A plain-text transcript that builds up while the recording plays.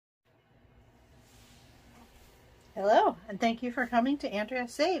Hello, and thank you for coming to Andrea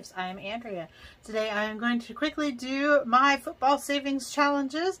Saves. I am Andrea. Today I am going to quickly do my football savings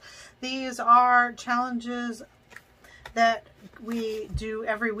challenges. These are challenges that we do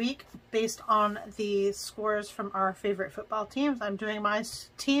every week based on the scores from our favorite football teams. I'm doing my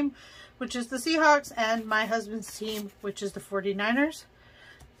team, which is the Seahawks, and my husband's team, which is the 49ers.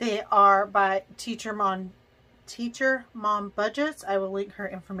 They are by Teacher Mom Budgets. I will link her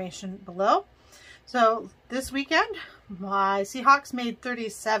information below. So this weekend, my Seahawks made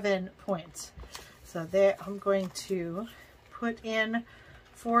 37 points. So there, I'm going to put in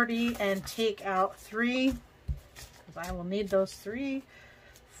 40 and take out 3, because I will need those 3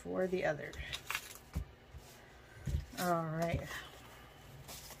 for the other. All right.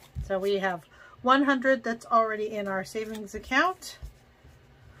 So we have 100 that's already in our savings account.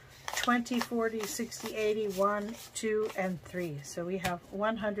 20, 40, 60, 80, 1, 2, and 3. So we have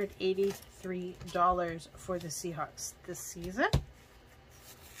 $183 for the Seahawks this season.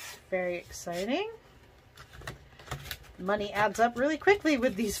 Very exciting. Money adds up really quickly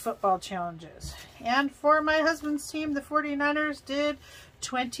with these football challenges. And for my husband's team, the 49ers did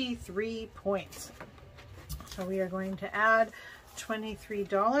 23 points. So we are going to add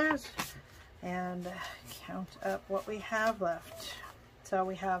 $23 and count up what we have left. So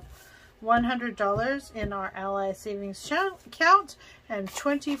we have $100 in our Ally Savings account and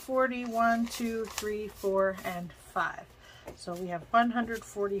 20, 40, 1, 2, 3, 4, and 5. So we have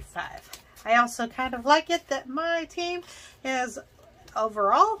 145. I also kind of like it that my team is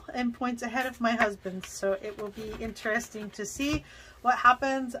overall in points ahead of my husband's. So it will be interesting to see what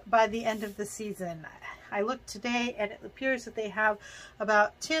happens by the end of the season. I looked today and it appears that they have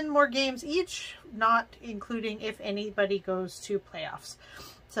about 10 more games each, not including if anybody goes to playoffs.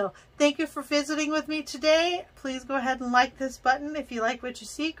 So thank you for visiting with me today. Please go ahead and like this button. If you like what you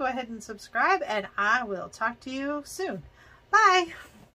see, go ahead and subscribe, and I will talk to you soon. Bye.